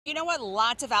You know what?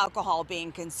 Lots of alcohol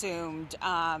being consumed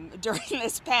during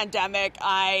this pandemic.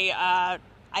 I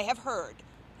have heard.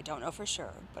 I don't know for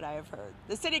sure, but I have heard.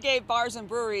 The city gave bars and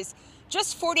breweries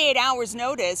just 48 hours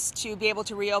notice to be able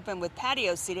to reopen with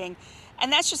patio seating,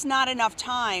 and that's just not enough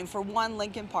time for one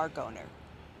Lincoln Park owner.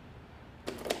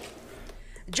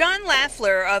 John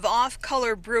Laffler of Off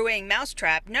Color Brewing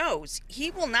Mousetrap knows he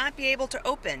will not be able to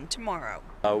open tomorrow.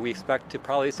 We expect to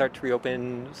probably start to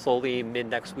reopen slowly mid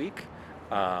next week.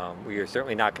 We are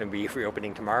certainly not going to be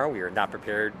reopening tomorrow. We are not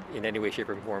prepared in any way, shape,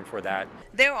 or form for that.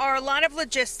 There are a lot of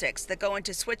logistics that go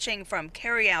into switching from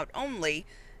carry-out only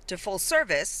to full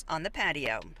service on the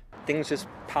patio. Things just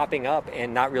popping up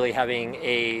and not really having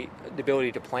the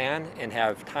ability to plan and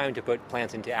have time to put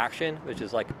plans into action, which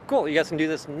is like, cool, you guys can do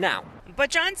this now. But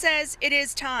John says it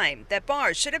is time that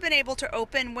bars should have been able to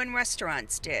open when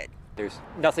restaurants did. There's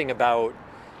nothing about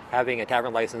having a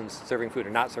tavern license, serving food or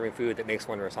not serving food, that makes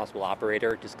one a responsible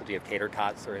operator just because you have tater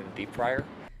tots or in a deep fryer.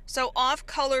 So Off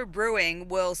Color Brewing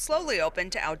will slowly open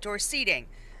to outdoor seating.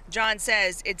 John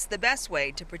says it's the best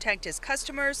way to protect his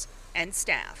customers and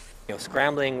staff.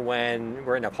 Scrambling when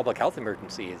we're in a public health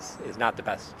emergency is not the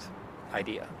best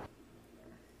idea.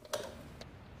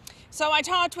 So I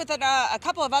talked with a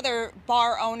couple of other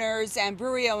bar owners and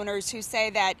brewery owners who say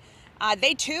that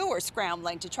they too are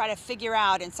scrambling to try to figure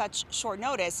out in such short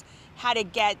notice how to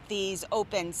get these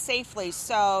open safely.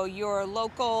 So your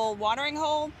local watering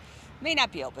hole may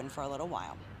not be open for a little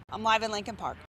while. I'm live in Lincoln Park.